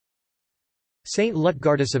Saint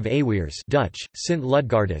Lutgardis of Awiers, Dutch, Sint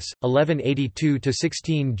Lutgardis,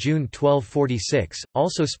 1182–16 June 1246,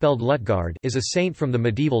 also spelled Lutgard, is a saint from the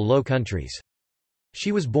medieval Low Countries.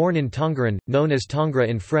 She was born in Tongeren, known as Tongres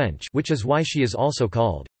in French, which is why she is also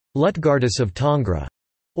called Lutgardis of Tongres,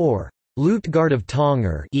 or Lutgard of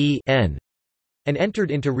Tonger (en), and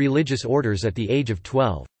entered into religious orders at the age of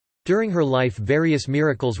 12. During her life various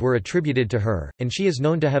miracles were attributed to her, and she is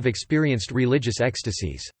known to have experienced religious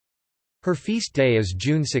ecstasies. Her feast day is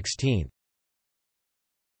June 16.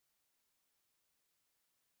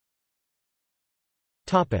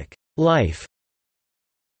 Life.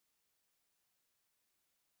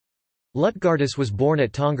 Lutgardis was born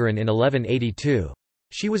at Tongeren in 1182.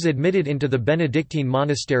 She was admitted into the Benedictine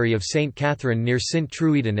monastery of St. Catherine near Sint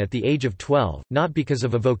Truiden at the age of 12, not because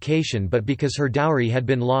of a vocation but because her dowry had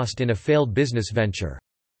been lost in a failed business venture.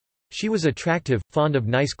 She was attractive, fond of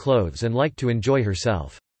nice clothes and liked to enjoy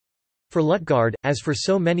herself. For Lutgard, as for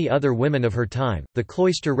so many other women of her time, the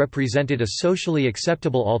cloister represented a socially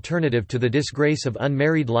acceptable alternative to the disgrace of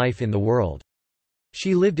unmarried life in the world.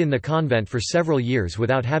 She lived in the convent for several years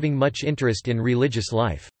without having much interest in religious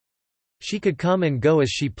life. She could come and go as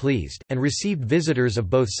she pleased, and received visitors of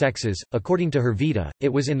both sexes. According to her Vita,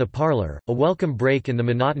 it was in the parlor, a welcome break in the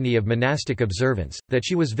monotony of monastic observance, that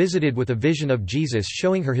she was visited with a vision of Jesus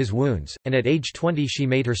showing her his wounds, and at age 20 she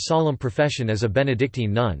made her solemn profession as a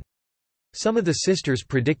Benedictine nun. Some of the sisters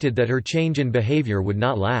predicted that her change in behavior would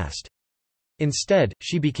not last. Instead,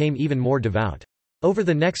 she became even more devout. Over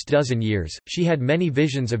the next dozen years, she had many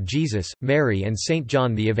visions of Jesus, Mary and Saint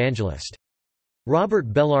John the Evangelist.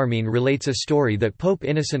 Robert Bellarmine relates a story that Pope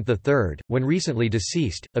Innocent III, when recently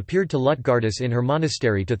deceased, appeared to Lutgardis in her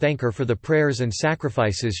monastery to thank her for the prayers and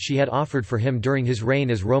sacrifices she had offered for him during his reign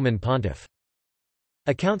as Roman pontiff.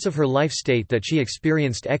 Accounts of her life state that she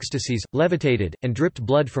experienced ecstasies, levitated, and dripped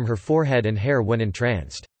blood from her forehead and hair when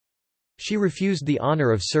entranced. She refused the honor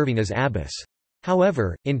of serving as abbess.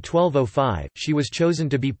 However, in 1205, she was chosen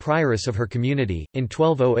to be prioress of her community. In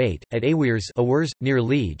 1208, at Awiers, near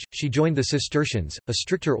Liege, she joined the Cistercians, a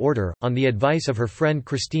stricter order, on the advice of her friend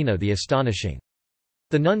Christina the Astonishing.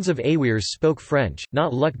 The nuns of Awiers spoke French,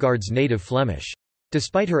 not Lutgard's native Flemish.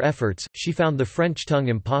 Despite her efforts, she found the French tongue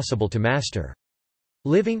impossible to master.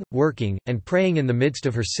 Living, working, and praying in the midst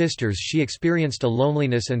of her sisters, she experienced a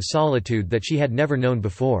loneliness and solitude that she had never known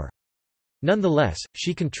before. Nonetheless,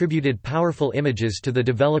 she contributed powerful images to the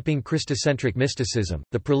developing Christocentric mysticism.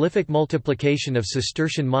 The prolific multiplication of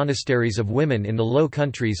Cistercian monasteries of women in the Low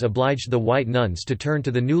Countries obliged the white nuns to turn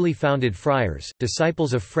to the newly founded friars,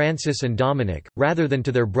 disciples of Francis and Dominic, rather than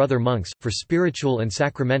to their brother monks, for spiritual and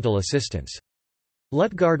sacramental assistance.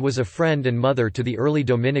 Lutgard was a friend and mother to the early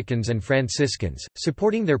Dominicans and Franciscans,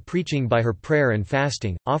 supporting their preaching by her prayer and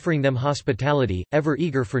fasting, offering them hospitality, ever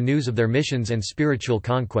eager for news of their missions and spiritual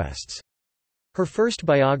conquests. Her first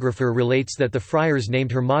biographer relates that the friars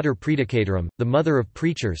named her Mater Praedicatorum, the mother of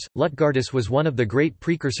preachers. Lutgardis was one of the great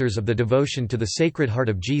precursors of the devotion to the Sacred Heart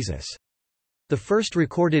of Jesus. The first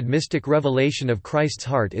recorded mystic revelation of Christ's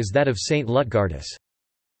heart is that of Saint Lutgardis.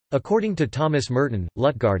 According to Thomas Merton,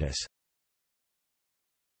 Lutgardis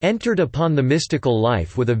entered upon the mystical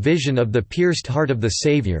life with a vision of the pierced heart of the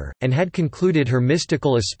Saviour, and had concluded her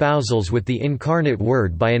mystical espousals with the incarnate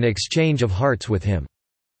Word by an exchange of hearts with him.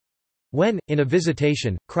 When, in a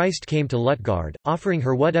visitation, Christ came to Lutgard, offering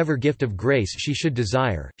her whatever gift of grace she should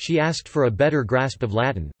desire, she asked for a better grasp of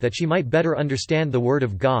Latin, that she might better understand the Word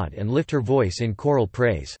of God and lift her voice in choral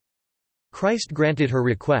praise. Christ granted her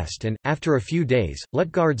request and, after a few days,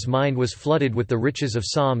 Lutgard's mind was flooded with the riches of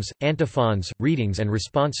psalms, antiphons, readings and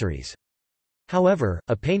responsories. However,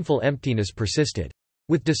 a painful emptiness persisted.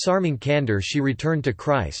 With disarming candor she returned to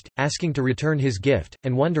Christ, asking to return his gift,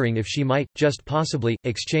 and wondering if she might, just possibly,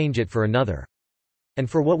 exchange it for another. "And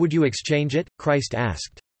for what would you exchange it?" Christ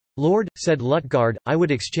asked. "Lord," said Lutgard, "I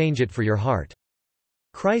would exchange it for your heart."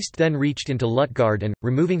 Christ then reached into Lutgard and,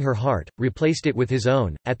 removing her heart, replaced it with his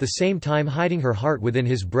own, at the same time hiding her heart within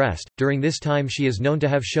his breast. During this time she is known to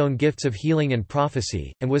have shown gifts of healing and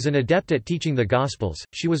prophecy, and was an adept at teaching the Gospels.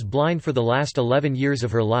 She was blind for the last 11 years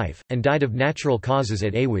of her life, and died of natural causes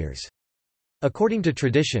at Awiers. According to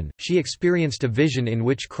tradition, she experienced a vision in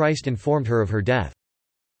which Christ informed her of her death.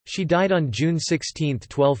 She died on June 16,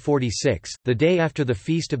 1246, the day after the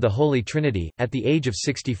Feast of the Holy Trinity, at the age of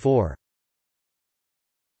 64.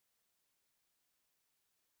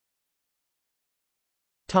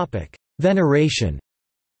 Veneration.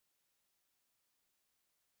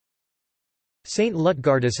 Saint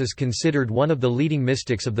Lutgardis is considered one of the leading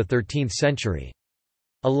mystics of the 13th century.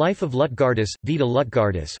 A Life of Lutgardis, Vita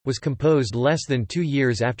Lutgardis, was composed less than 2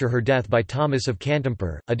 years after her death by Thomas of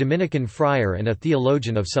Cantimper, a Dominican friar and a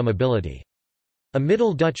theologian of some ability. A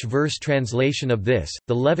Middle Dutch verse translation of this,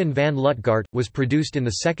 the Leven van Lutgard, was produced in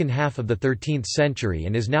the second half of the 13th century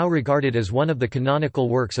and is now regarded as one of the canonical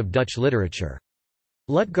works of Dutch literature.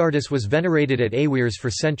 Lutgardis was venerated at Aweers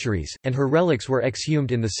for centuries, and her relics were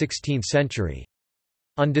exhumed in the 16th century.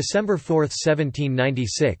 On December 4,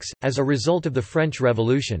 1796, as a result of the French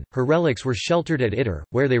Revolution, her relics were sheltered at Itter,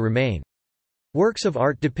 where they remain. Works of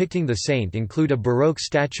art depicting the saint include a Baroque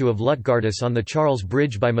statue of Lutgardis on the Charles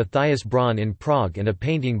Bridge by Matthias Braun in Prague and a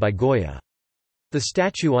painting by Goya. The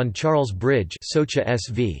statue on Charles Bridge Socha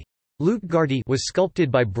SV. Lutgardi was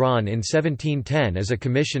sculpted by Braun in 1710 as a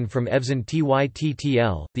commission from Evzen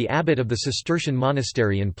Tyttl, the abbot of the Cistercian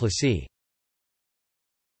monastery in Plessis.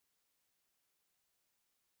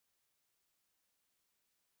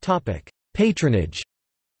 Patronage.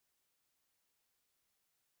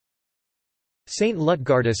 Saint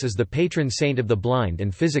Lutgardis is the patron saint of the blind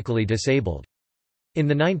and physically disabled. In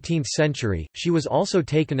the 19th century, she was also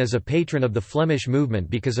taken as a patron of the Flemish movement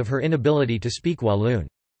because of her inability to speak Walloon.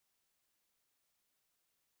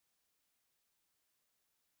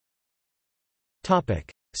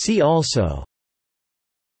 See also: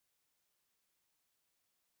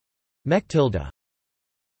 Mechtilde.